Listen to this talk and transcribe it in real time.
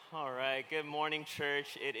right. Good morning,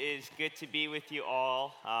 church. It is good to be with you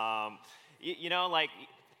all. Like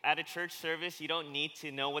at a church service, you don't need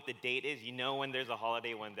to know what the date is. You know when there's a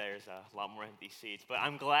holiday, when there's a lot more empty seats. But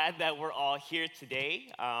I'm glad that we're all here today.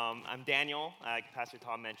 I'm Daniel, like Pastor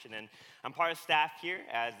Tom mentioned, and I'm part of staff here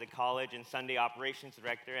as the college and Sunday operations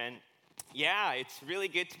director. And yeah, it's really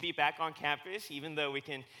good to be back on campus, even though we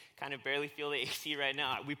can kind of barely feel the AC right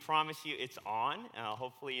now. We promise you it's on.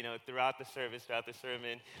 Hopefully, throughout the service, throughout the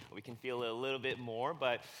sermon, we can feel it a little bit more.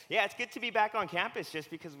 But yeah, it's good to be back on campus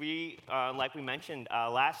just because like we mentioned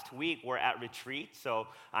last week, we're at retreat. So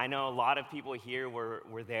I know a lot of people here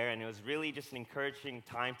were there, and it was really just an encouraging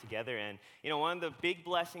time together. And, one of the big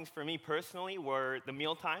blessings for me personally were the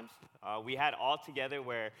meal times. We had all together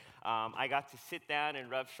where I got to sit down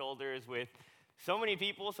and rub shoulders with so many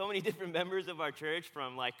people, so many different members of our church,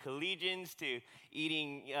 from like collegians to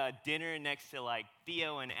eating dinner next to like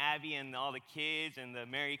Theo and Abby and all the kids and the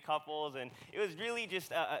married couples. And it was really just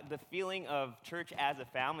the feeling of church as a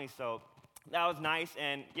family. So that was nice.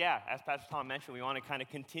 And yeah, as Pastor Tom mentioned, we want to kind of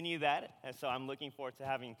continue that. And so I'm looking forward to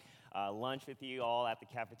having lunch with you all at the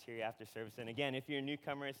cafeteria after service. And again, if you're a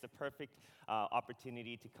newcomer, it's the perfect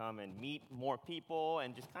opportunity to come and meet more people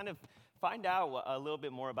and just kind of find out a little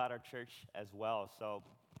bit more about our church as well. So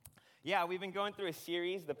yeah, we've been going through a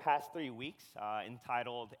series the past 3 weeks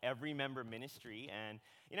entitled Every Member Ministry. And,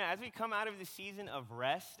 as we come out of the season of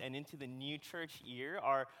rest and into the new church year,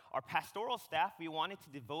 our pastoral staff, we wanted to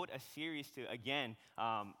devote a series to, again,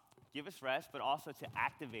 give us rest, but also to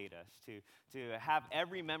activate us, to have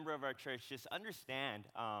every member of our church just understand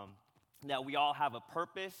that we all have a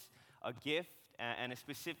purpose, a gift, and a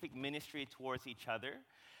specific ministry towards each other.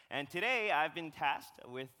 And today, I've been tasked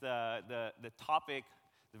with the topic,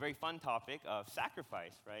 the very fun topic of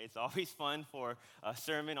sacrifice, right? It's always fun for a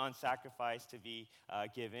sermon on sacrifice to be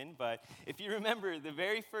given. But if you remember the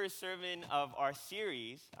very first sermon of our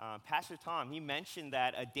series, Pastor Tom, he mentioned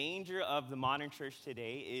that a danger of the modern church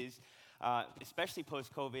today is, especially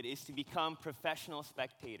post-COVID, is to become professional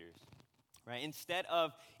spectators. Right? Instead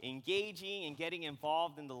of engaging and getting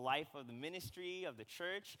involved in the life of the ministry, of the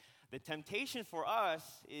church, the temptation for us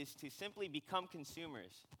is to simply become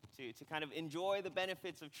consumers, to kind of enjoy the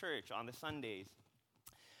benefits of church on the Sundays.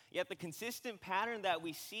 Yet the consistent pattern that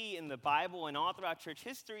we see in the Bible and all throughout church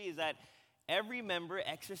history is that every member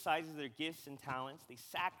exercises their gifts and talents. They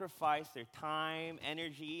sacrifice their time,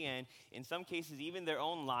 energy, and in some cases even their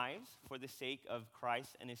own lives for the sake of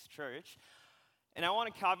Christ and his church. And I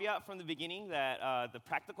want to caveat from the beginning that the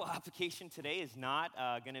practical application today is not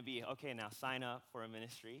going to be, okay, now sign up for a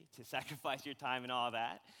ministry to sacrifice your time and all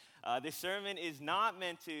that. This sermon is not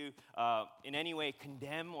meant to in any way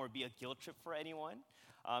condemn or be a guilt trip for anyone,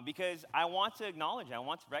 because I want to acknowledge, I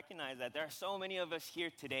want to recognize that there are so many of us here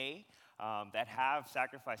today that have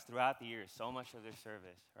sacrificed throughout the years so much of their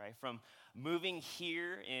service, right? From moving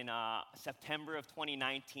here in September of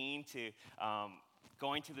 2019 to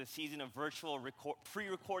going to the season of virtual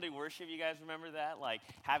pre-recorded worship. You guys remember that? Like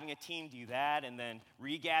having a team do that and then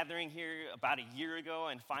regathering here about a year ago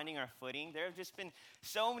and finding our footing. There have just been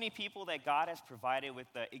so many people that God has provided with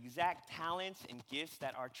the exact talents and gifts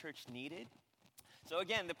that our church needed. So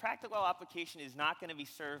again, the practical application is not going to be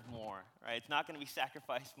served more, right? It's not going to be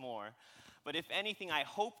sacrificed more. But if anything, I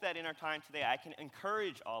hope that in our time today, I can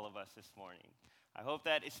encourage all of us this morning. I hope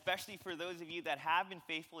that especially for those of you that have been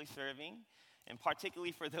faithfully serving, and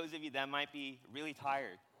particularly for those of you that might be really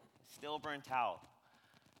tired, still burnt out.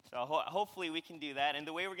 So hopefully we can do that. And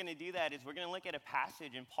the way we're going to do that is we're going to look at a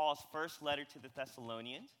passage in Paul's first letter to the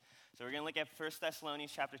Thessalonians. So we're going to look at 1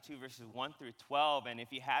 Thessalonians chapter 2, verses 1 through 12. And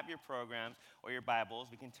if you have your programs or your Bibles,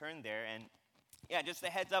 we can turn there. And yeah, just a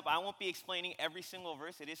heads up, I won't be explaining every single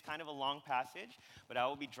verse. It is kind of a long passage, but I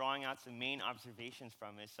will be drawing out some main observations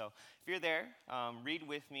from it. So if you're there, read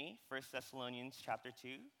with me 1 Thessalonians chapter 2,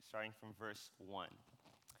 starting from verse 1.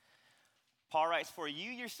 Paul writes, "For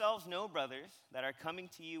you yourselves know, brothers, that our coming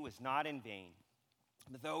to you was not in vain.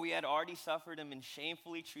 But though we had already suffered and been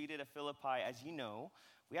shamefully treated at Philippi, as you know,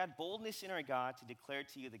 we had boldness in our God to declare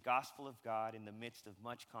to you the gospel of God in the midst of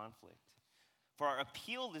much conflict. For our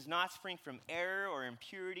appeal does not spring from error or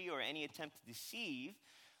impurity or any attempt to deceive,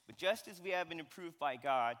 but just as we have been approved by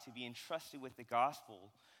God to be entrusted with the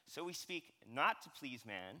gospel, so we speak not to please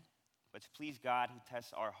man, but to please God who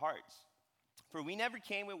tests our hearts. For we never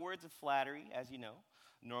came with words of flattery, as you know,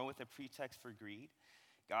 nor with a pretext for greed.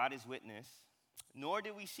 God is witness. Nor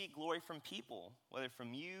did we seek glory from people, whether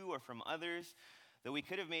from you or from others, though we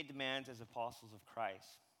could have made demands as apostles of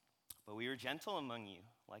Christ. But we were gentle among you,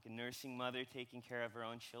 like a nursing mother taking care of her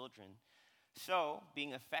own children. So,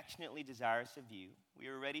 being affectionately desirous of you, we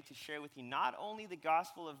are ready to share with you not only the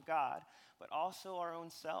gospel of God, but also our own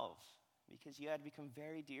selves, because you had become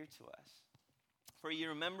very dear to us. For you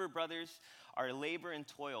remember, brothers, our labor and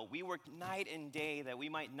toil. We work night and day that we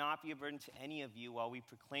might not be a burden to any of you while we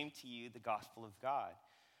proclaim to you the gospel of God.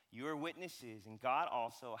 You are witnesses, and God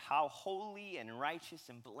also, how holy and righteous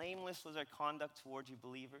and blameless was our conduct towards you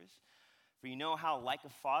believers. For you know how, like a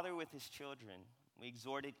father with his children, we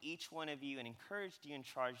exhorted each one of you and encouraged you and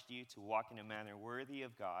charged you to walk in a manner worthy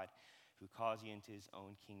of God, who calls you into his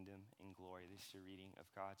own kingdom and glory. This is a reading of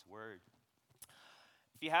God's word.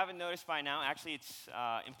 If you haven't noticed by now, actually it's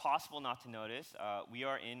impossible not to notice, we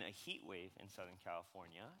are in a heat wave in Southern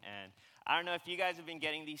California. And I don't know if you guys have been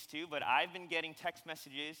getting these too, but I've been getting text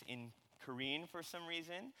messages in Korean for some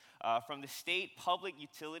reason from the State Public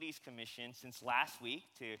Utilities Commission since last week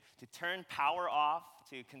to turn power off,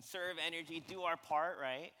 to conserve energy, do our part,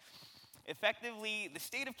 right? Effectively, the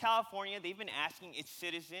state of California, they've been asking its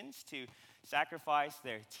citizens to sacrifice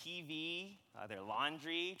their TV, their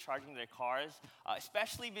laundry, charging their cars,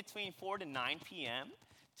 especially between 4 to 9 p.m.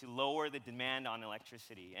 to lower the demand on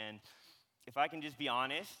electricity. And if I can just be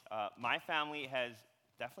honest, my family has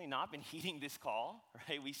definitely not been heeding this call,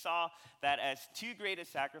 right? We saw that as too great a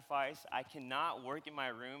sacrifice. I cannot work in my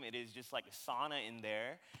room. It is just like a sauna in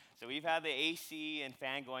there. So we've had the AC and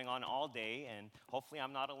fan going on all day, and hopefully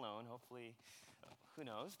I'm not alone. Hopefully, who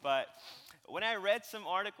knows? But when I read some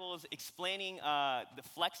articles explaining the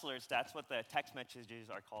flex alerts, that's what the text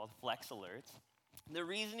messages are called, flex alerts. The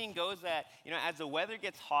reasoning goes that, as the weather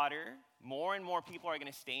gets hotter, more and more people are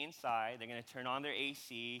going to stay inside. They're going to turn on their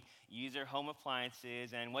AC, use their home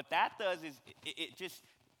appliances, and what that does is it just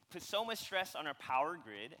puts so much stress on our power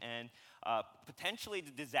grid, and potentially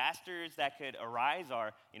the disasters that could arise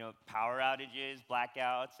are, power outages,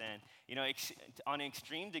 blackouts, and, on an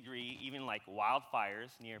extreme degree, even like wildfires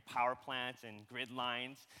near power plants and grid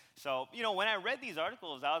lines. So, when I read these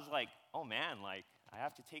articles, I was like, oh man, like, I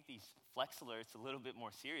have to take these flex alerts a little bit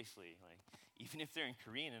more seriously. Like, even if they're in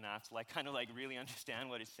Korean, and I have to kind of really understand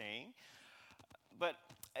what it's saying. But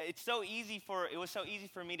it was so easy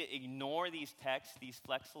for me to ignore these texts, these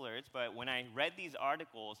flex alerts. But when I read these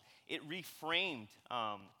articles, it reframed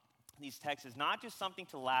these texts as not just something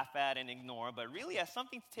to laugh at and ignore, but really as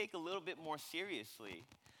something to take a little bit more seriously.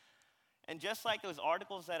 And just like those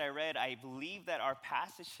articles that I read, I believe that our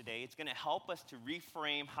passage today is going to help us to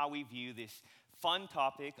reframe how we view this fun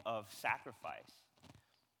topic of sacrifice.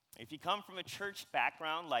 If you come from a church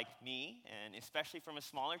background like me, and especially from a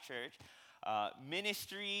smaller church,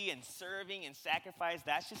 ministry and serving and sacrifice,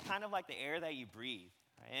 that's just kind of like the air that you breathe.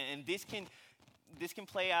 Right? And this can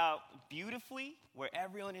play out beautifully where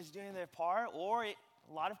everyone is doing their part, or a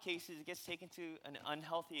lot of cases it gets taken to an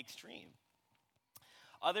unhealthy extreme.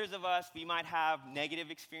 Others of us, we might have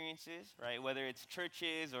negative experiences, right? Whether it's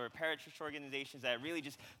churches or parachurch organizations that really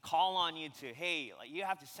just call on you to, hey, you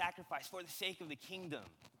have to sacrifice for the sake of the kingdom,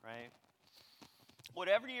 right?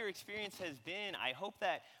 Whatever your experience has been, I hope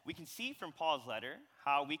that we can see from Paul's letter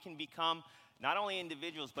how we can become not only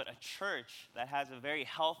individuals, but a church that has a very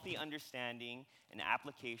healthy understanding and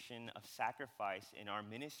application of sacrifice in our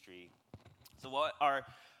ministry. So what our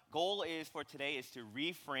goal is for today is to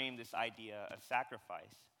reframe this idea of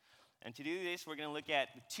sacrifice. And to do this, we're going to look at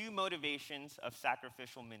the two motivations of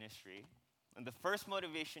sacrificial ministry. And the first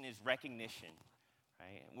motivation is recognition,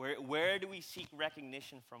 right? Where do we seek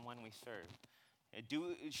recognition from when we serve?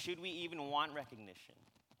 Should we even want recognition?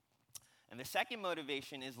 And the second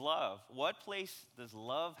motivation is love. What place does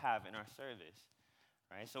love have in our service?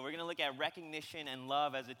 Right, so we're going to look at recognition and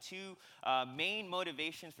love as the two main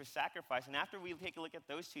motivations for sacrifice. And after we take a look at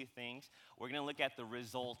those two things, we're going to look at the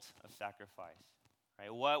result of sacrifice.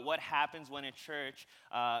 Right? What happens when a church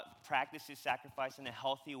practices sacrifice in a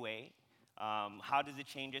healthy way? How does it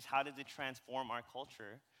change us? How does it transform our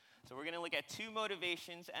culture? So we're going to look at two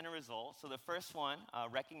motivations and a result. So the first one,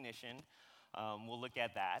 recognition, we'll look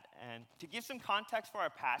at that. And to give some context for our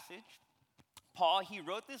passage, Paul, he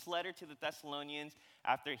wrote this letter to the Thessalonians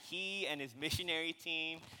after he and his missionary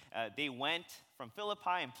team, they went from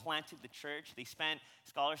Philippi and planted the church. They spent,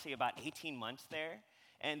 scholars say, about 18 months there.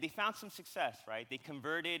 And they found some success, right? They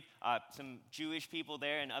converted some Jewish people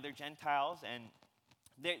there and other Gentiles. And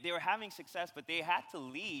they were having success, but they had to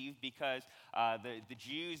leave because the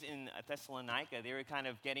Jews in Thessalonica, they were kind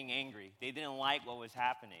of getting angry. They didn't like what was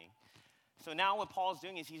happening. So now what Paul's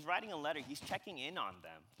doing is he's writing a letter. He's checking in on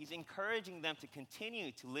them. He's encouraging them to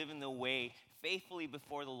continue to live in the way faithfully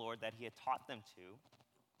before the Lord that he had taught them to.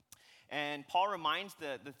 And Paul reminds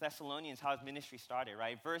the Thessalonians how his ministry started,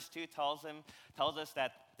 right? Verse 2 tells us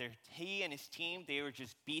that he and his team, they were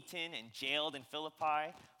just beaten and jailed in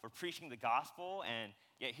Philippi for preaching the gospel, and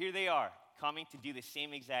yet here they are, coming to do the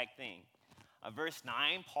same exact thing. Verse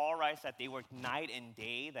 9, Paul writes that they worked night and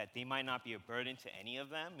day, that they might not be a burden to any of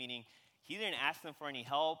them, meaning he didn't ask them for any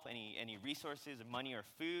help, any resources, or money, or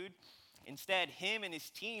food. Instead, him and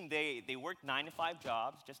his team, they worked 9-to-5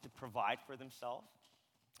 jobs just to provide for themselves.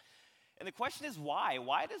 And the question is why?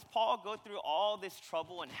 Why does Paul go through all this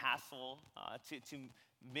trouble and hassle to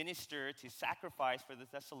minister, to sacrifice for the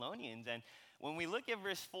Thessalonians? And when we look at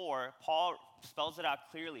verse 4, Paul spells it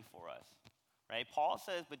out clearly for us. Right? Paul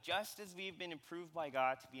says, but just as we've been approved by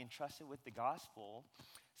God to be entrusted with the gospel,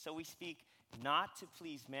 so we speak not to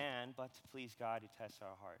please man, but to please God who tests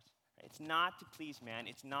our hearts. Right? It's not to please man.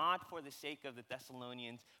 It's not for the sake of the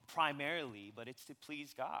Thessalonians primarily, but it's to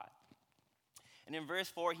please God. And in verse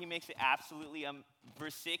 4, he makes it absolutely,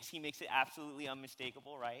 verse 6, he makes it absolutely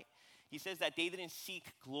unmistakable, right? He says that they didn't seek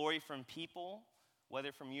glory from people,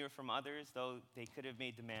 whether from you or from others, though they could have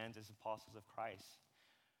made demands as apostles of Christ.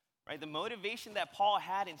 Right? The motivation that Paul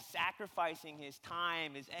had in sacrificing his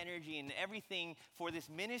time, his energy, and everything for this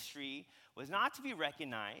ministry was not to be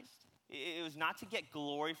recognized. It was not to get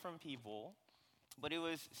glory from people, but it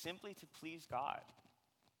was simply to please God.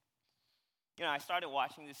 You know, I started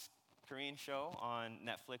watching this Korean show on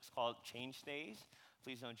Netflix called Change Days.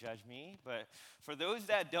 Please don't judge me. But for those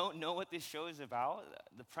that don't know what this show is about,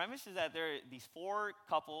 the premise is that there are these 4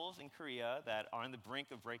 couples in Korea that are on the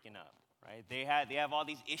brink of breaking up. Right? They have all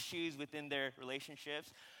these issues within their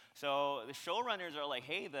relationships. So the showrunners are like,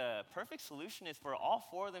 hey, the perfect solution is for all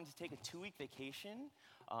 4 of them to take a 2-week vacation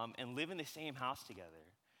and live in the same house together.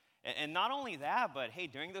 And not only that, but hey,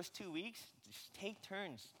 during those 2 weeks, just take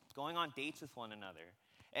turns going on dates with one another.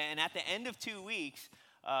 And at the end of 2 weeks,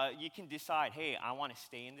 you can decide, hey, I want to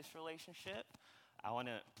stay in this relationship, I want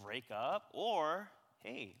to break up, or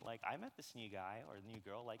hey, like I met this new guy or new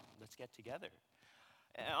girl, like let's get together.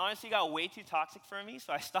 And honestly, it got way too toxic for me,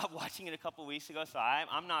 so I stopped watching it a couple weeks ago, so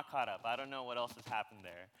I'm not caught up. I don't know what else has happened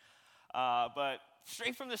there. But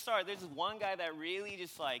straight from the start, there's this one guy that really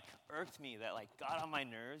just like irked me, that like got on my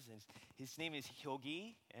nerves, and his name is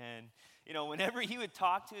Hyogi. And you know, whenever he would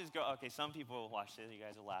talk to his girl, okay, some people watch this, you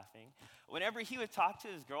guys are laughing. Whenever he would talk to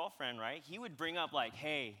his girlfriend, right, he would bring up like,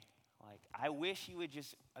 hey, like, I wish you would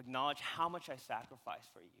just acknowledge how much I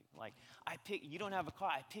sacrificed for you. Like, you don't have a car,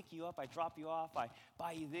 I pick you up, I drop you off, I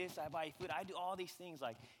buy you this, I buy you food, I do all these things.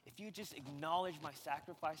 Like, if you just acknowledge my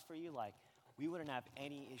sacrifice for you, like, we wouldn't have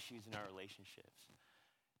any issues in our relationships.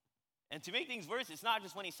 And to make things worse, it's not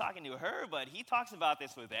just when he's talking to her, but he talks about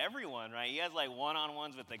this with everyone, right? He has like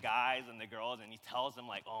one-on-ones with the guys and the girls, and he tells them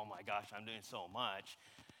like, oh my gosh, I'm doing so much.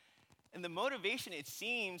 And the motivation, it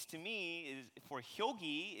seems to me, is for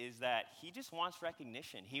Hyogi is that he just wants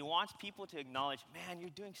recognition. He wants people to acknowledge, man, you're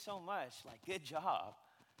doing so much, like, good job,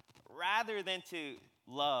 rather than to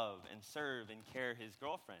love and serve and care his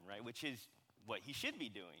girlfriend, right, which is what he should be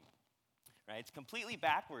doing, right? It's completely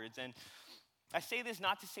backwards. And I say this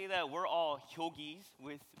not to say that we're all Hyogis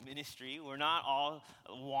with ministry. We're not all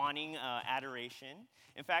wanting adoration.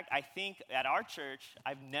 In fact, I think at our church,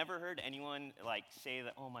 I've never heard anyone like say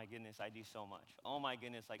that, oh my goodness, I do so much. Oh my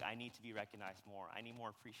goodness, like I need to be recognized more. I need more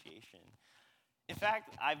appreciation. In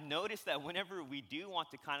fact, I've noticed that whenever we do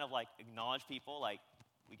want to kind of like acknowledge people, like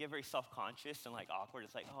we get very self-conscious and like awkward.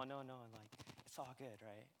 It's like, oh no, and like it's all good,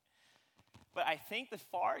 right? But I think the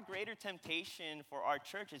far greater temptation for our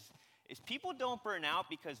church is people don't burn out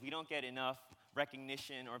because we don't get enough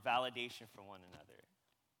recognition or validation from one another.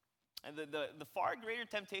 And the far greater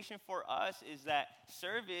temptation for us is that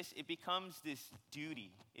service, it becomes this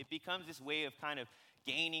duty. It becomes this way of kind of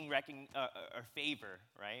gaining or favor,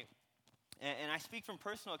 right? And I speak from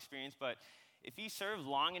personal experience, but if you serve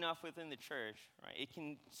long enough within the church, right, it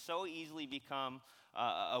can so easily become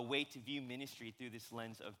a way to view ministry through this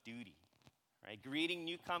lens of duty, right? Greeting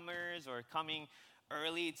newcomers or coming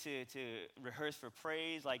early to rehearse for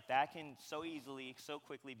praise, like that can so easily, so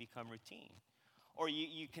quickly become routine. Or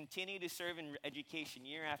you continue to serve in education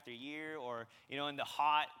year after year, or you know, in the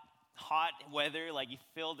hot weather, like you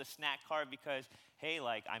fill the snack cart because, hey,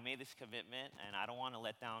 like I made this commitment and I don't want to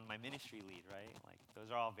let down my ministry lead, right? Like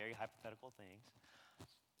those are all very hypothetical things.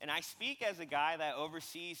 And I speak as a guy that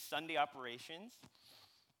oversees Sunday operations.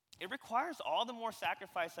 It requires all the more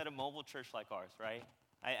sacrifice at a mobile church like ours, right?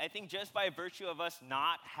 I think just by virtue of us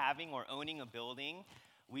not having or owning a building,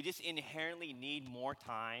 we just inherently need more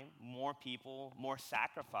time, more people, more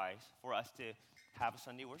sacrifice for us to have a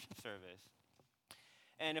Sunday worship service.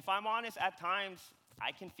 And if I'm honest, at times,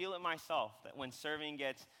 I can feel it myself, that when serving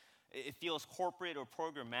it feels corporate or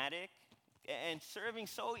programmatic, and serving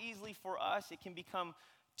so easily for us, it can become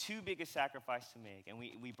too big a sacrifice to make, and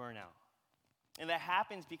we burn out. And that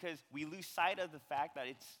happens because we lose sight of the fact that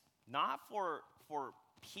it's not for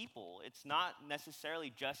people. It's not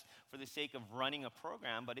necessarily just for the sake of running a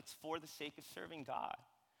program, but it's for the sake of serving God.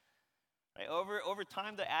 Right? Over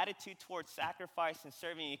time, the attitude towards sacrifice and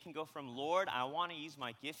serving, it can go from, Lord, I want to use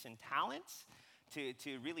my gifts and talents to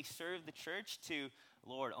really serve the church, to,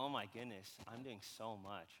 Lord, oh my goodness, I'm doing so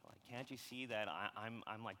much. Like, can't you see that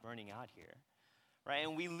I'm like burning out here? Right?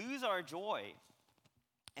 And we lose our joy.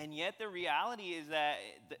 And yet the reality is that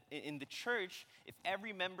in the church, if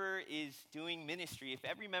every member is doing ministry, if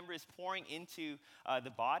every member is pouring into the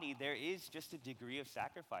body, there is just a degree of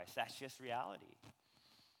sacrifice. That's just reality.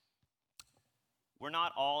 We're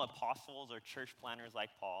not all apostles or church planners like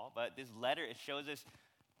Paul, but this letter, it shows us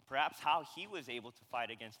perhaps how he was able to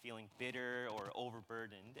fight against feeling bitter or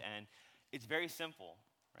overburdened. And it's very simple,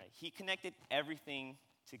 right? He connected everything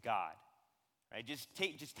to God. Right? Just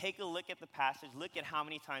take a look at the passage. Look at how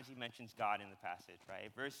many times he mentions God in the passage, right?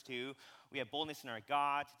 Verse 2, we have boldness in our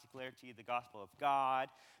God to declare to you the gospel of God.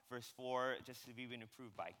 Verse 4, just to be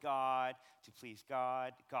approved by God, to please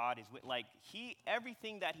God. God is with, like,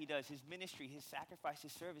 everything that he does, his ministry, his sacrifice,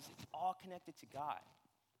 his service, it's all connected to God.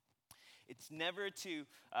 It's never to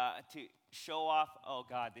show off, oh,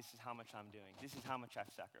 God, this is how much I'm doing. This is how much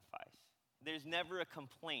I've sacrificed. There's never a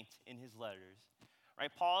complaint in his letters. Right?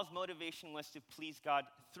 Paul's motivation was to please God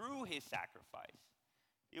through his sacrifice.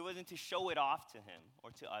 It wasn't to show it off to him or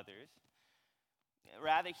to others.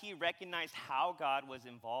 Rather, he recognized how God was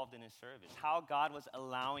involved in his service, how God was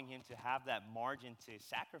allowing him to have that margin to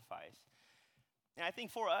sacrifice. And I think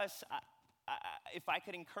for us, if I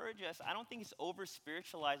could encourage us, I don't think it's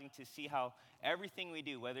over-spiritualizing to see how everything we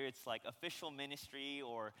do, whether it's like official ministry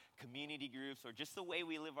or community groups or just the way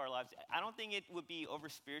we live our lives, I don't think it would be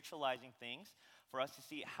over-spiritualizing things for us to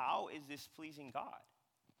see how is this pleasing God?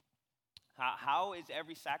 How is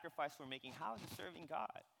every sacrifice we're making, how is it serving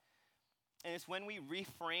God? And it's when we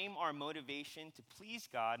reframe our motivation to please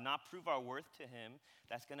God, not prove our worth to him,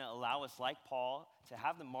 that's going to allow us, like Paul, to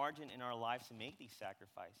have the margin in our lives to make these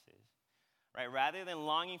sacrifices. Right? Rather than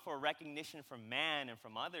longing for recognition from man and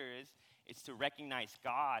from others, it's to recognize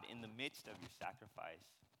God in the midst of your sacrifice.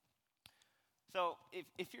 So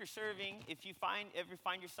if you're serving, if you ever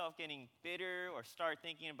find yourself getting bitter or start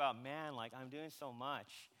thinking about, man, like I'm doing so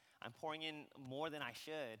much, I'm pouring in more than I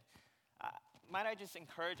should, might I just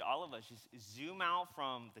encourage all of us, just zoom out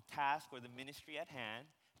from the task or the ministry at hand,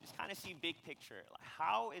 just kind of see big picture. Like,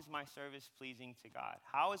 how is my service pleasing to God?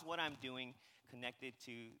 How is what I'm doing connected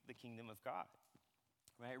to the kingdom of God?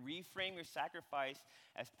 Right? Reframe your sacrifice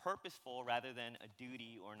as purposeful rather than a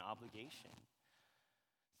duty or an obligation.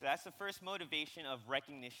 So that's the first motivation of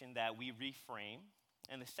recognition that we reframe.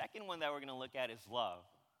 And the second one that we're going to look at is love.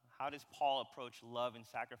 How does Paul approach love and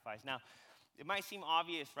sacrifice? Now, it might seem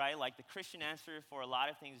obvious, right? Like the Christian answer for a lot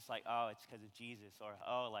of things is like, oh, it's because of Jesus, or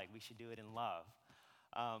oh, like we should do it in love.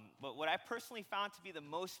 But what I personally found to be the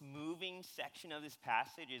most moving section of this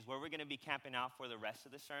passage is where we're going to be camping out for the rest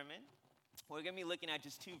of the sermon. We're going to be looking at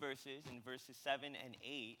just two verses, in verses 7 and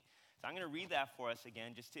 8. So I'm going to read that for us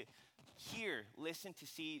again, just to listen to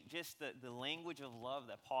see just the language of love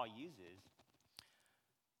that Paul uses.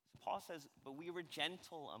 So Paul says, but we were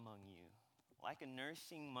gentle among you, like a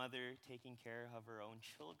nursing mother taking care of her own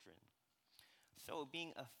children. So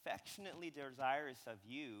being affectionately desirous of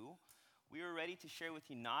you, we were ready to share with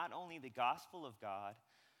you not only the gospel of God,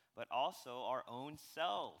 but also our own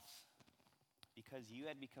selves, because you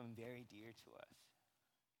had become very dear to us.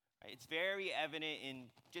 Right? It's very evident in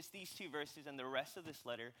just these two verses and the rest of this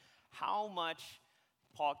letter how much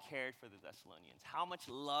Paul cared for the Thessalonians, how much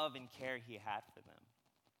love and care he had for them.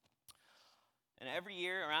 And every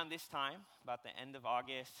year around this time, about the end of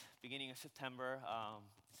August, beginning of September,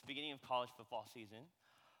 it's the beginning of college football season,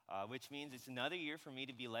 which means it's another year for me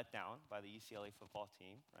to be let down by the UCLA football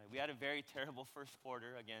team. Right? We had a very terrible first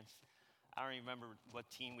quarter against, I don't even remember what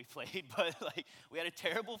team we played, but like we had a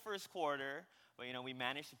terrible first quarter, but we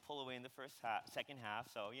managed to pull away in the second half.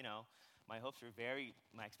 So my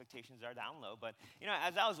expectations are down low. But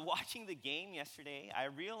as I was watching the game yesterday, I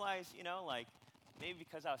realized, maybe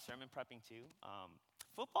because I was sermon prepping too,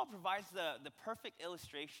 football provides the perfect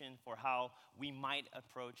illustration for how we might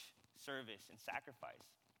approach service and sacrifice.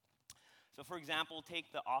 So for example,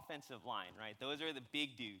 take the offensive line, right? Those are the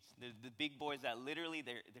big dudes, the big boys that literally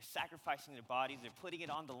they're sacrificing their bodies, they're putting it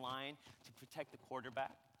on the line to protect the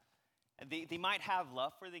quarterback. And they might have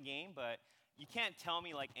love for the game, but you can't tell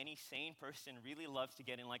me like any sane person really loves to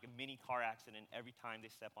get in like a mini car accident every time they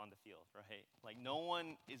step on the field, right? Like no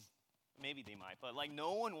one is, maybe they might, but like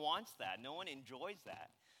no one wants that. No one enjoys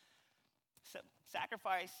that.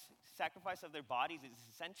 Sacrifice of their bodies is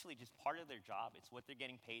essentially just part of their job. It's what they're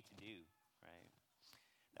getting paid to do, right?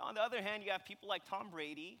 Now, on the other hand, you have people like Tom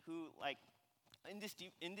Brady, who, like,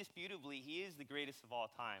 indisputably, he is the greatest of all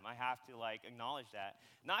time. I have to, like, acknowledge that.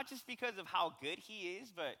 Not just because of how good he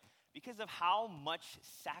is, but because of how much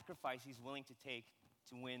sacrifice he's willing to take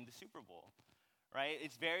to win the Super Bowl, right?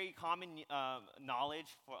 It's very common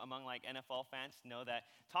knowledge among, like, NFL fans to know that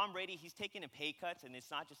Tom Brady, he's taking a pay cuts, and it's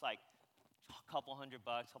not just, like, a couple $100,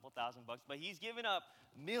 couple $1,000, but he's given up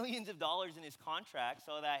millions of dollars in his contract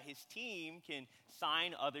so that his team can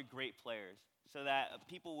sign other great players, so that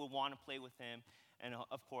people will want to play with him and,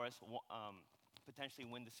 of course, potentially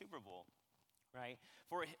win the Super Bowl, right?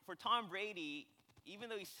 For Tom Brady, even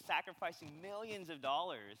though he's sacrificing millions of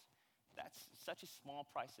dollars, that's such a small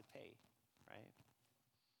price to pay, right?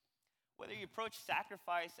 Whether you approach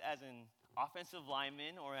sacrifice as an offensive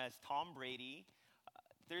lineman or as Tom Brady,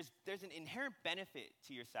 there's an inherent benefit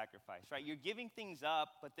to your sacrifice, right? You're giving things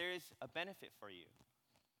up, but there's a benefit for you,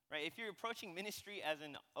 right? If you're approaching ministry as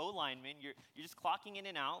an O-lineman, you're just clocking in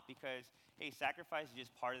and out because, hey, sacrifice is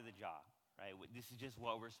just part of the job, right? This is just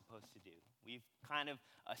what we're supposed to do. We've kind of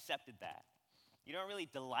accepted that. You don't really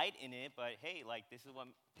delight in it, but hey, like, this is what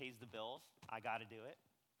pays the bills. I got to do it.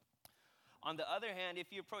 On the other hand, if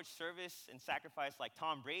you approach service and sacrifice like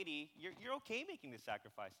Tom Brady, you're okay making the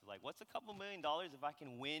sacrifices. Like, what's a couple $1 million if I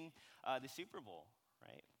can win the Super Bowl,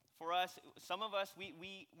 right? For us, some of us,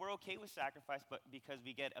 we're okay with sacrifice, but because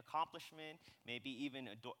we get accomplishment, maybe even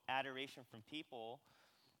adoration from people.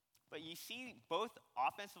 But you see, both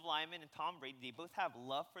offensive linemen and Tom Brady, they both have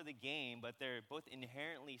love for the game, but they're both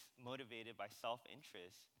inherently motivated by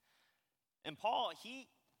self-interest. And Paul, he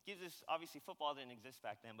gives us, obviously football didn't exist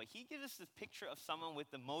back then, but he gives us this picture of someone with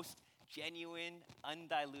the most genuine,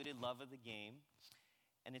 undiluted love of the game,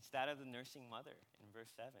 and it's that of the nursing mother in verse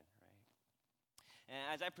 7, right? And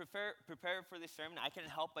as I prepare for this sermon, I couldn't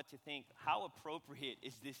help but to think, how appropriate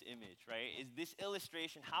is this image, right? Is this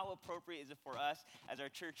illustration, how appropriate is it for us as our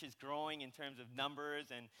church is growing in terms of numbers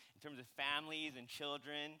and in terms of families and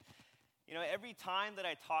children? You know, every time that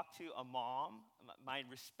I talk to a mom, my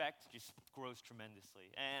respect just grows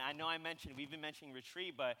tremendously. And I know we've been mentioning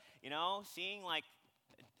retreat, but, you know, seeing like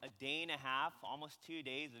a day and a half, almost 2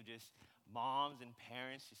 days of just moms and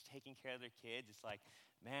parents just taking care of their kids, it's like,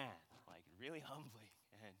 man, like really humbling.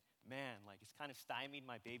 And man, like it's kind of stymied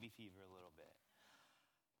my baby fever a little bit.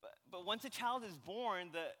 But once a child is born,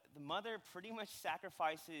 the mother pretty much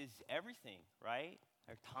sacrifices everything, right?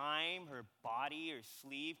 Her time, her body, her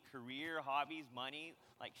sleep, career, hobbies, money,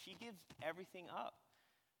 like she gives everything up.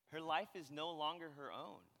 Her life is no longer her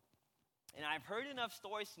own. And I've heard enough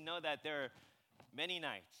stories to know that there are many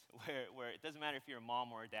nights where it doesn't matter if you're a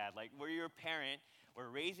mom or a dad, like where you're a parent, where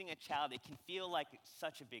raising a child, it can feel like it's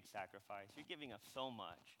such a big sacrifice. You're giving up so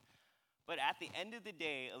much. But at the end of the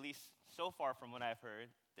day, at least so far from what I've heard,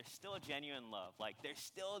 there's still a genuine love. Like there's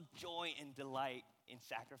still joy and delight in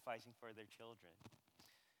sacrificing for their children.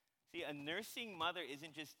 See, a nursing mother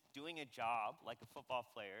isn't just doing a job like a football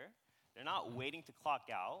player. They're not waiting to clock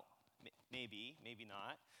out, maybe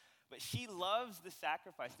not. But she loves the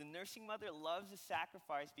sacrifice. The nursing mother loves the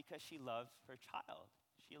sacrifice because she loves her child.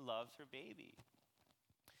 She loves her baby.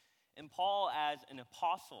 And Paul, as an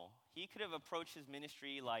apostle, he could have approached his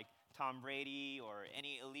ministry like Tom Brady or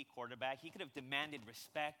any elite quarterback. He could have demanded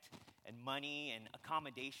respect and money and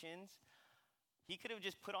accommodations. He could have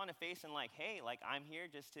just put on a face and like, hey, like I'm here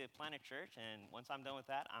just to plant a church, and once I'm done with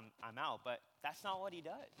that, I'm out. But that's not what he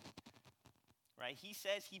does, right? He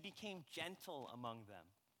says he became gentle among them.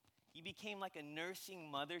 He became like a nursing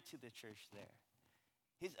mother to the church there.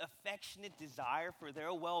 His affectionate desire for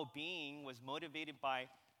their well-being was motivated by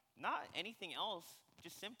not anything else,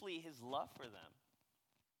 just simply his love for them.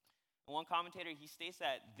 And one commentator, he states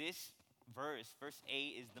that this verse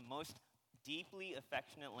 8, is the most deeply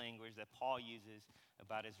affectionate language that Paul uses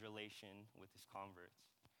about his relation with his converts.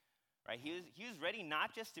 Right? He was ready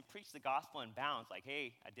not just to preach the gospel and bounce, like,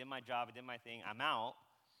 hey, I did my job, I did my thing, I'm out.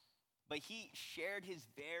 But he shared his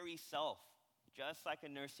very self, just like a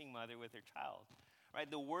nursing mother with her child. Right?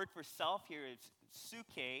 The word for self here is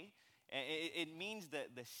suke. It means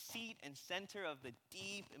the seat and center of the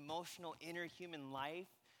deep, emotional, inner human life.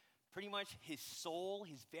 Pretty much his soul,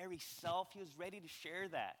 his very self, he was ready to share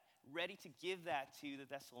that, ready to give that to the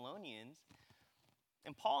Thessalonians.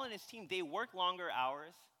 And Paul and his team, they worked longer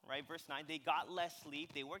hours, right? Verse 9, they got less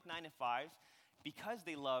sleep. They worked 9 to 5s because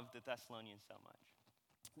they loved the Thessalonians so much.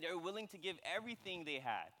 They were willing to give everything they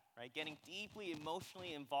had, right? Getting deeply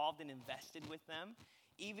emotionally involved and invested with them,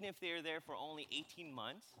 even if they were there for only 18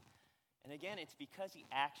 months. And again, it's because he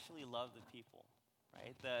actually loved the people.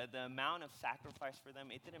 right? The amount of sacrifice for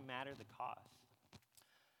them, it didn't matter the cost.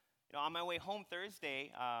 On my way home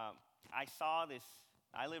Thursday, I saw this.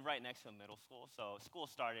 I live right next to a middle school, so school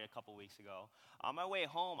started a couple weeks ago. On my way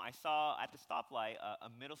home, I saw at the stoplight a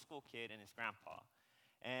middle school kid and his grandpa.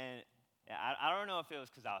 And I don't know if it was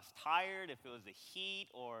because I was tired, if it was the heat,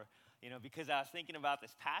 or because I was thinking about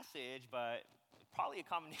this passage, but probably a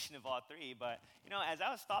combination of all three. But as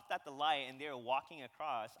I was stopped at the light and they were walking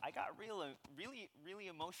across, I got really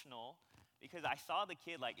emotional because I saw the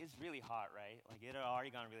kid, like, it's really hot, right? Like, it had already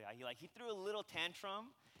gone really hot. He threw a little tantrum,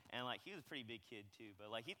 and he was a pretty big kid too, but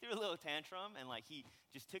he threw a little tantrum, and he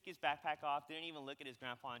just took his backpack off, didn't even look at his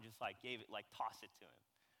grandpa, and just gave it, tossed it to him,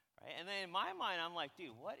 right? And then in my mind, I'm like,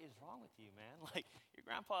 dude, what is wrong with you, man? Your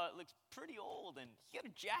grandpa looks pretty old, and he had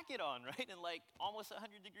a jacket on, right? And almost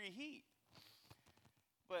 100-degree heat.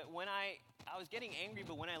 But when I was getting angry,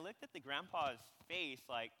 but when I looked at the grandpa's face,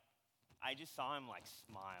 I just saw him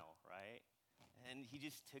smile, right? And he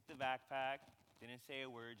just took the backpack, didn't say a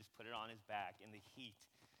word, just put it on his back in the heat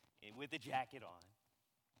with the jacket on.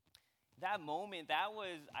 That moment, that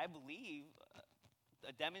was, I believe,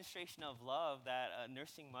 a demonstration of love that a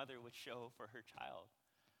nursing mother would show for her child.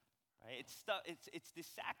 Right? It's the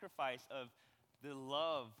sacrifice of the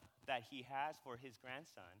love that he has for his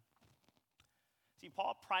grandson. See,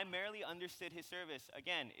 Paul primarily understood his service.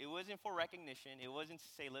 Again, it wasn't for recognition. It wasn't to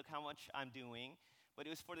say, look how much I'm doing, but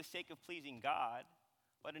it was for the sake of pleasing God.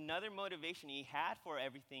 But another motivation he had for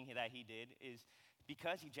everything that he did is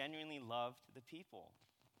because he genuinely loved the people.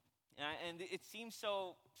 And it seems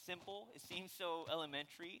so simple. It seems so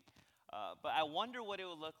elementary. But I wonder what it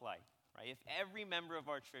would look like, right, if every member of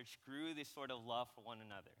our church grew this sort of love for one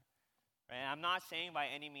another. Right? And I'm not saying by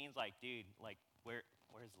any means, dude,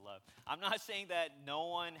 where's the love? I'm not saying that no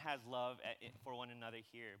one has love for one another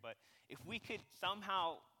here. But if we could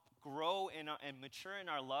somehow grow and mature in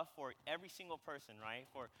our love for every single person, right?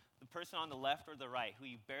 For the person on the left or the right who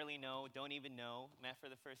you barely know, don't even know, met for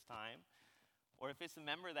the first time. Or if it's a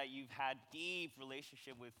member that you've had deep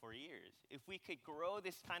relationship with for years. If we could grow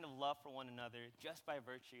this kind of love for one another just by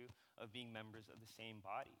virtue of being members of the same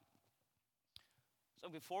body.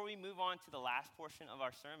 So before we move on to the last portion of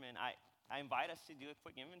our sermon, I invite us to do a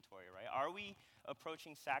quick inventory, right? Are we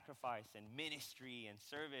approaching sacrifice and ministry and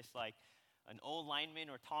service like an old lineman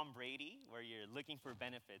or Tom Brady, where you're looking for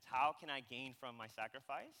benefits? How can I gain from my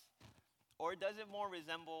sacrifice? Or does it more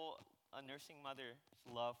resemble a nursing mother's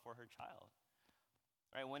love for her child?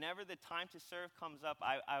 Right? Whenever the time to serve comes up,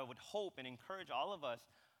 I would hope and encourage all of us,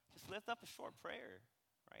 just lift up a short prayer.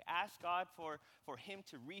 Right? Ask God for him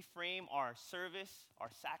to reframe our service, our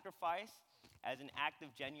sacrifice, as an act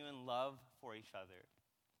of genuine love for each other.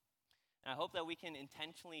 And I hope that we can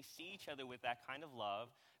intentionally see each other with that kind of love,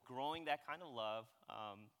 growing that kind of love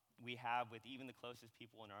we have with even the closest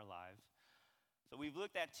people in our lives. So we've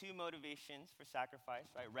looked at two motivations for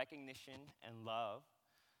sacrifice, right? Recognition and love.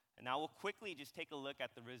 And now we'll quickly just take a look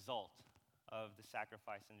at the result of the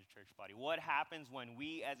sacrifice in the church body. What happens when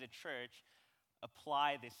we as a church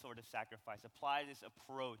apply this sort of sacrifice, apply this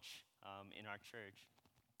approach in our church?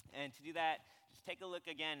 And to do that, just take a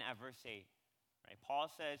look again at verse 8. Right?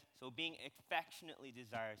 Paul says, so being affectionately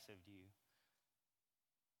desirous of you.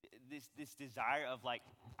 This desire of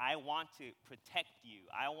I want to protect you.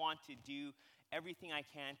 I want to do everything I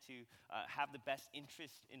can to have the best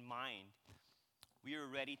interest in mind. We are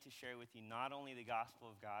ready to share with you not only the gospel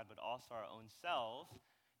of God, but also our own selves,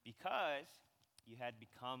 because you had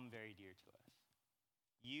become very dear to us.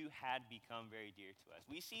 You had become very dear to us.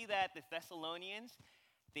 We see that the Thessalonians,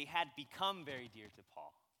 they had become very dear to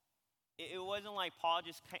Paul. It wasn't like Paul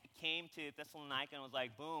just came to Thessalonica and was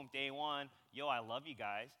like, boom, day one, yo, I love you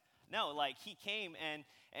guys. No, he came and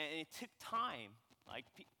it took time.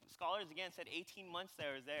 Scholars again said 18 months that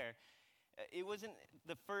I was there. It wasn't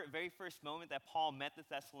the very first moment that Paul met the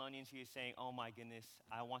Thessalonians, he was saying, oh my goodness,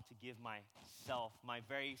 I want to give myself, my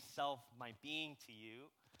very self, my being to you.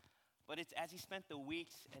 But it's as he spent the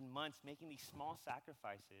weeks and months making these small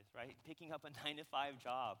sacrifices, right? Picking up a 9-to-5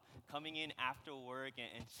 job, coming in after work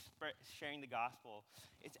and sharing the gospel.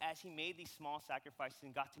 It's as he made these small sacrifices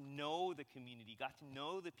and got to know the community, got to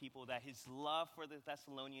know the people, that his love for the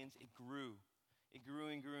Thessalonians, it grew. It grew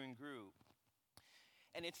and grew and grew.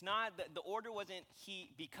 And it's not, the order wasn't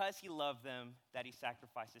because he loved them that he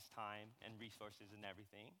sacrificed his time and resources and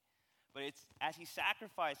everything. But it's as he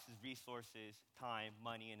sacrificed his resources, time,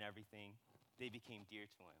 money, and everything, they became dear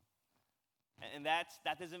to him. And that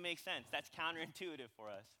doesn't make sense. That's counterintuitive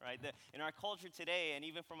for us, right? In our culture today, and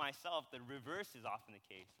even for myself, the reverse is often the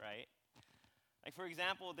case, right? For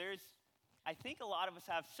example, there's I think a lot of us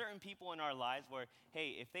have certain people in our lives where,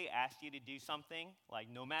 hey, if they ask you to do something, like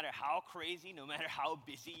no matter how crazy, no matter how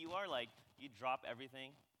busy you are, like you drop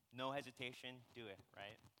everything, no hesitation, do it,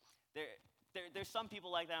 right? There's some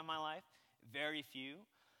people like that in my life, very few,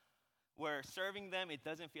 where serving them, it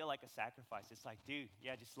doesn't feel like a sacrifice. It's like, dude,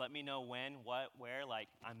 yeah, just let me know when, what, where, like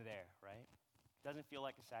I'm there, right? Doesn't feel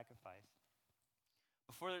like a sacrifice.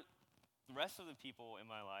 But for the rest of the people in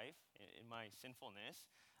my life, in my sinfulness,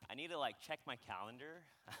 I need to like check my calendar.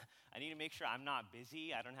 I need to make sure I'm not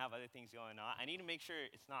busy. I don't have other things going on. I need to make sure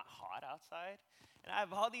it's not hot outside. And I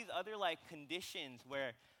have all these other like conditions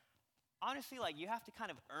where honestly, like you have to kind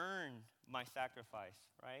of earn my sacrifice,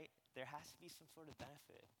 right? There has to be some sort of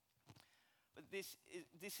benefit. But this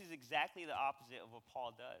is exactly the opposite of what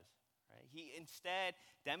Paul does. Right? He instead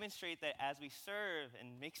demonstrates that as we serve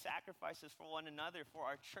and make sacrifices for one another, for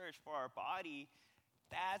our church, for our body,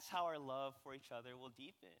 that's how our love for each other will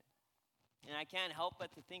deepen. And I can't help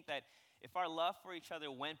but to think that if our love for each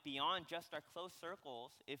other went beyond just our close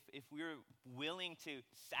circles, if we were willing to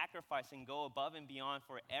sacrifice and go above and beyond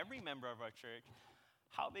for every member of our church,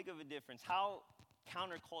 how big of a difference, how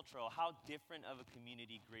countercultural, how different of a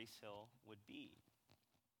community Grace Hill would be.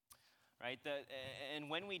 Right? And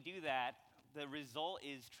when we do that, the result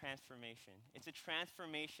is transformation. It's a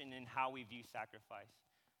transformation in how we view sacrifice.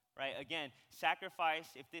 Right? Again, sacrifice,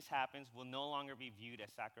 if this happens, will no longer be viewed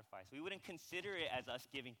as sacrifice. We wouldn't consider it as us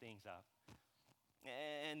giving things up.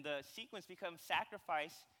 And the sequence becomes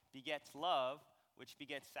sacrifice begets love, which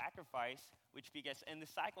begets sacrifice, which begets, and the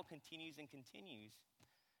cycle continues and continues.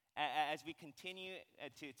 As we continue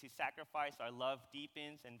to sacrifice, our love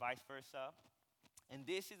deepens and vice versa. And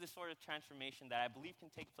this is the sort of transformation that I believe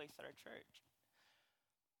can take place at our church.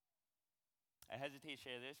 I hesitate to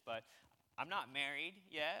share this, but I'm not married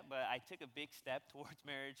yet, but I took a big step towards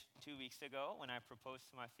marriage 2 weeks ago when I proposed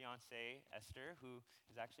to my fiancée, Esther, who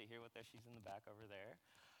is actually here with us. She's in the back over there.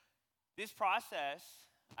 This process,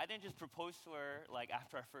 I didn't just propose to her like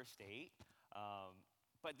after our first date,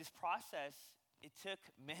 but this process, it took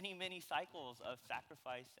many, many cycles of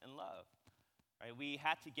sacrifice and love. Right? We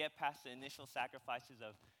had to get past the initial sacrifices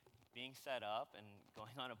of being set up and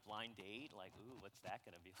going on a blind date, like, ooh, what's that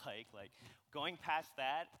gonna be like? Like, going past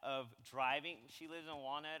that of driving. She lives in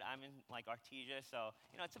Walnut, I'm in like Artesia, so,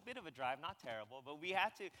 it's a bit of a drive, not terrible, but we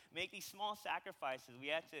had to make these small sacrifices. We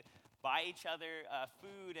had to buy each other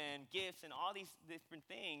food and gifts and all these different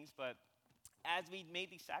things, but as we made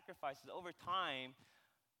these sacrifices over time,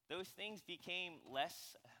 those things became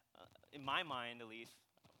less, in my mind at least,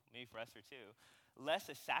 maybe for Esther too, less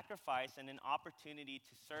a sacrifice and an opportunity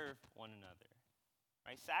to serve one another.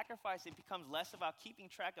 Right? Sacrifice, it becomes less about keeping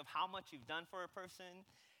track of how much you've done for a person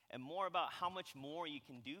and more about how much more you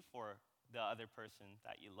can do for the other person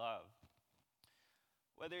that you love.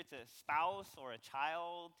 Whether it's a spouse or a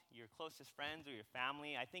child, your closest friends or your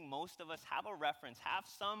family, I think most of us have a reference, have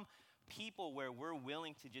some people where we're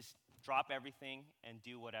willing to just drop everything and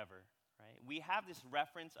do whatever. Right? We have this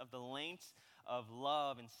reference of the lengths of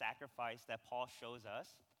love and sacrifice that Paul shows us.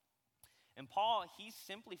 And Paul, he's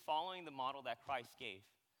simply following the model that Christ gave,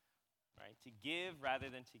 right? To give rather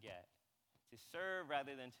than to get, to serve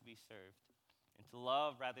rather than to be served, and to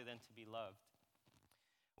love rather than to be loved.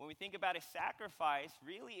 When we think about a sacrifice,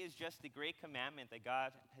 really is just the great commandment that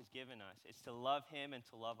God has given us. It's to love him and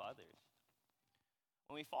to love others.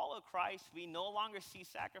 When we follow Christ, we no longer see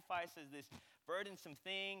sacrifice as this burdensome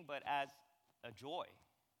thing, but as a joy.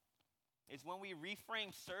 It's when we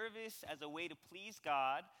reframe service as a way to please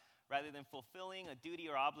God rather than fulfilling a duty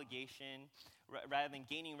or obligation, rather than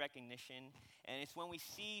gaining recognition. And it's when we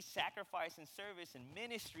see sacrifice and service and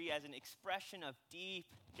ministry as an expression of deep,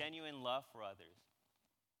 genuine love for others.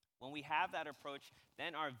 When we have that approach,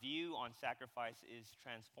 then our view on sacrifice is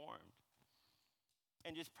transformed.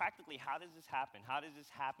 And just practically, how does this happen? How does this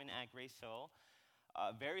happen at Grace Hill?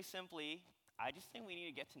 Very simply, I just think we need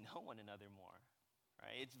to get to know one another more.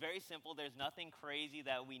 Right? It's very simple. There's nothing crazy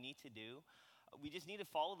that we need to do. We just need to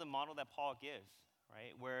follow the model that Paul gives,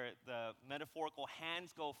 right? Where the metaphorical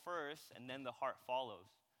hands go first and then the heart follows.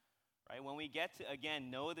 Right? When we get to, again,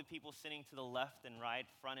 know the people sitting to the left and right,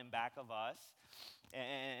 front and back of us,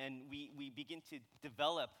 and we begin to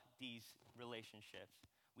develop these relationships.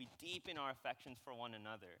 We deepen our affections for one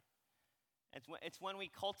another. It's when we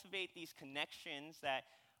cultivate these connections that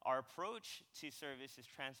our approach to service is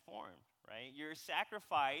transformed, right? Your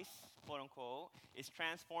sacrifice, quote unquote, is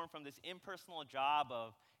transformed from this impersonal job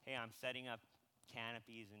of, hey, I'm setting up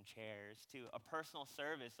canopies and chairs, to a personal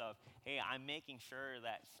service of, hey, I'm making sure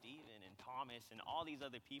that Stephen and Thomas and all these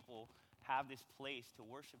other people have this place to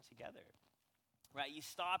worship together, right? You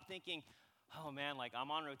stop thinking, oh man, like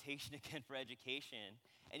I'm on rotation again for education.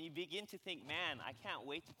 And you begin to think, man, I can't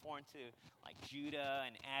wait to pour into like Judah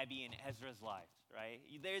and Abby and Ezra's lives, right?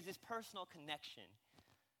 There's this personal connection.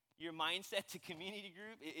 Your mindset to community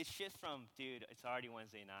group, it shifts from, dude, it's already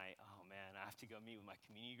Wednesday night. Oh man, I have to go meet with my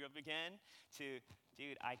community group again, to,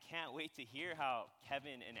 dude, I can't wait to hear how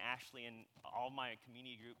Kevin and Ashley and all my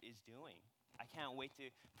community group is doing. I can't wait to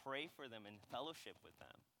pray for them and fellowship with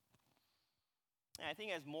them. And I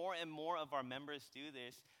think as more and more of our members do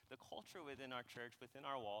this, the culture within our church, within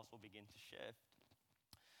our walls, will begin to shift.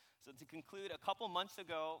 So to conclude, a couple months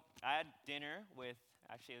ago, I had dinner with,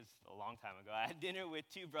 actually it was a long time ago, I had dinner with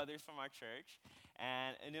two brothers from our church,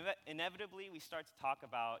 and inevitably we start to talk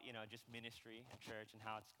about, just ministry at church and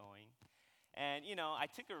how it's going. And, I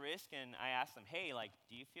took a risk and I asked them, hey, like,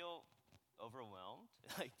 do you feel overwhelmed?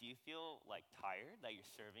 Like, do you feel like tired that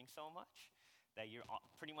you're serving so much? That you're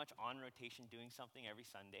pretty much on rotation doing something every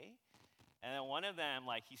Sunday? And then one of them,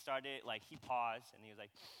 he paused and he was like,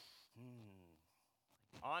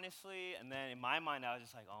 honestly, and then in my mind, I was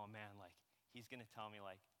just like, oh man, he's gonna tell me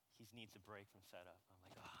he needs a break from setup. I'm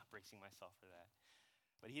like, bracing myself for that.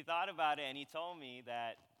 But he thought about it and he told me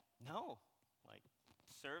that, no,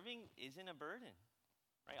 serving isn't a burden,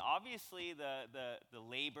 right? Obviously, the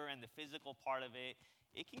labor and the physical part of it,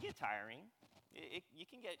 it can get tiring. You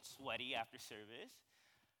can get sweaty after service.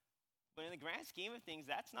 But in the grand scheme of things,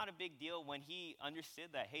 that's not a big deal when he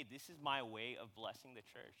understood that, hey, this is my way of blessing the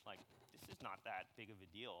church. This is not that big of a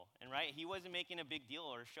deal. And right, he wasn't making a big deal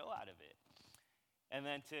or a show out of it. And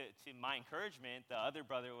then to my encouragement, the other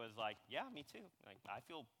brother was like, yeah, me too. I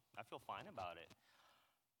feel fine about it.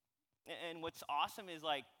 And what's awesome is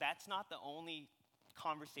that's not the only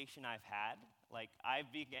conversation I've had.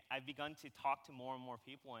 I've begun to talk to more and more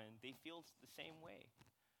people, and they feel the same way.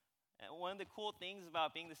 And one of the cool things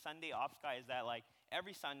about being the Sunday ops guy is that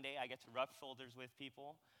every Sunday I get to rub shoulders with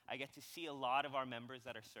people. I get to see a lot of our members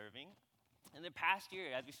that are serving. In the past year,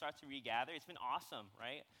 as we start to regather, it's been awesome,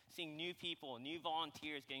 right? Seeing new people, new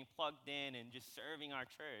volunteers getting plugged in and just serving our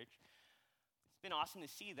church. It's been awesome to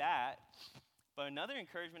see that. But another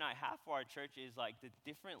encouragement I have for our church is the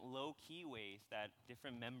different low-key ways that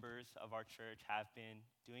different members of our church have been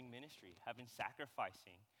doing ministry, have been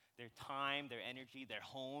sacrificing their time, their energy, their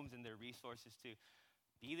homes, and their resources to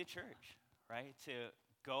be the church, right? To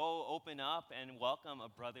go open up and welcome a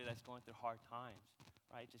brother that's going through hard times,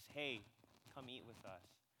 right? Just, hey, come eat with us,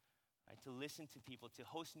 right? To listen to people, to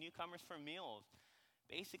host newcomers for meals,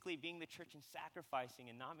 basically being the church and sacrificing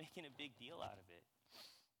and not making a big deal out of it.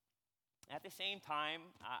 At the same time,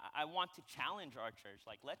 I want to challenge our church.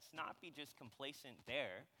 Let's not be just complacent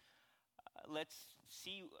there. Let's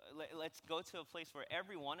go to a place where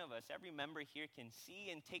every one of us, every member here can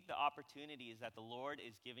see and take the opportunities that the Lord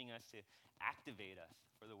is giving us to activate us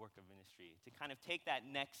for the work of ministry, to kind of take that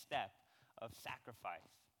next step of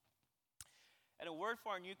sacrifice. And a word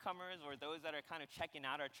for our newcomers or those that are kind of checking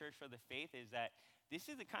out our church for the faith is that this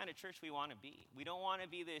is the kind of church we want to be. We don't want to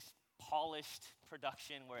be this polished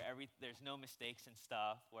production where there's no mistakes and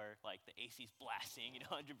stuff, where the AC's blasting,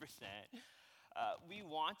 100%. We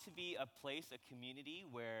want to be a place, a community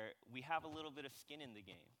where we have a little bit of skin in the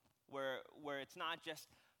game, where it's not just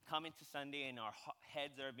coming to Sunday and our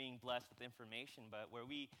heads are being blessed with information, but where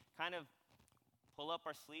we kind of pull up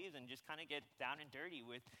our sleeves and just kind of get down and dirty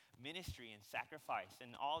with ministry and sacrifice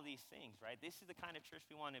and all these things, right? This is the kind of church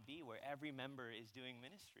we want to be, where every member is doing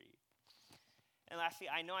ministry. And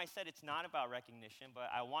lastly, I know I said it's not about recognition,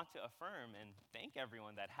 but I want to affirm and thank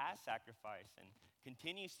everyone that has sacrificed and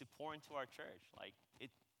continues to pour into our church.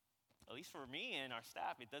 At least for me and our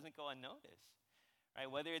staff, it doesn't go unnoticed,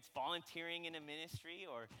 right? Whether it's volunteering in a ministry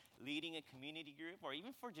or leading a community group, or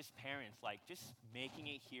even for just parents, just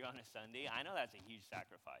making it here on a Sunday, I know that's a huge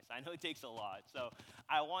sacrifice. I know it takes a lot. So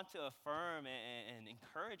I want to affirm and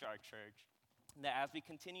encourage our church that as we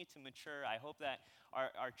continue to mature, I hope that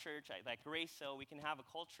our church, like Grace Hill, we can have a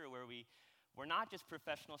culture where we're not just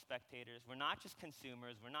professional spectators, we're not just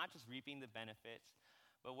consumers, we're not just reaping the benefits,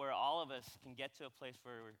 but where all of us can get to a place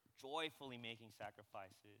where we're joyfully making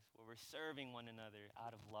sacrifices, where we're serving one another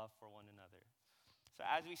out of love for one another. So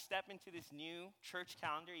as we step into this new church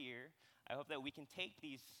calendar year, I hope that we can take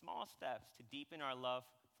these small steps to deepen our love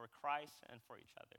for Christ and for each other.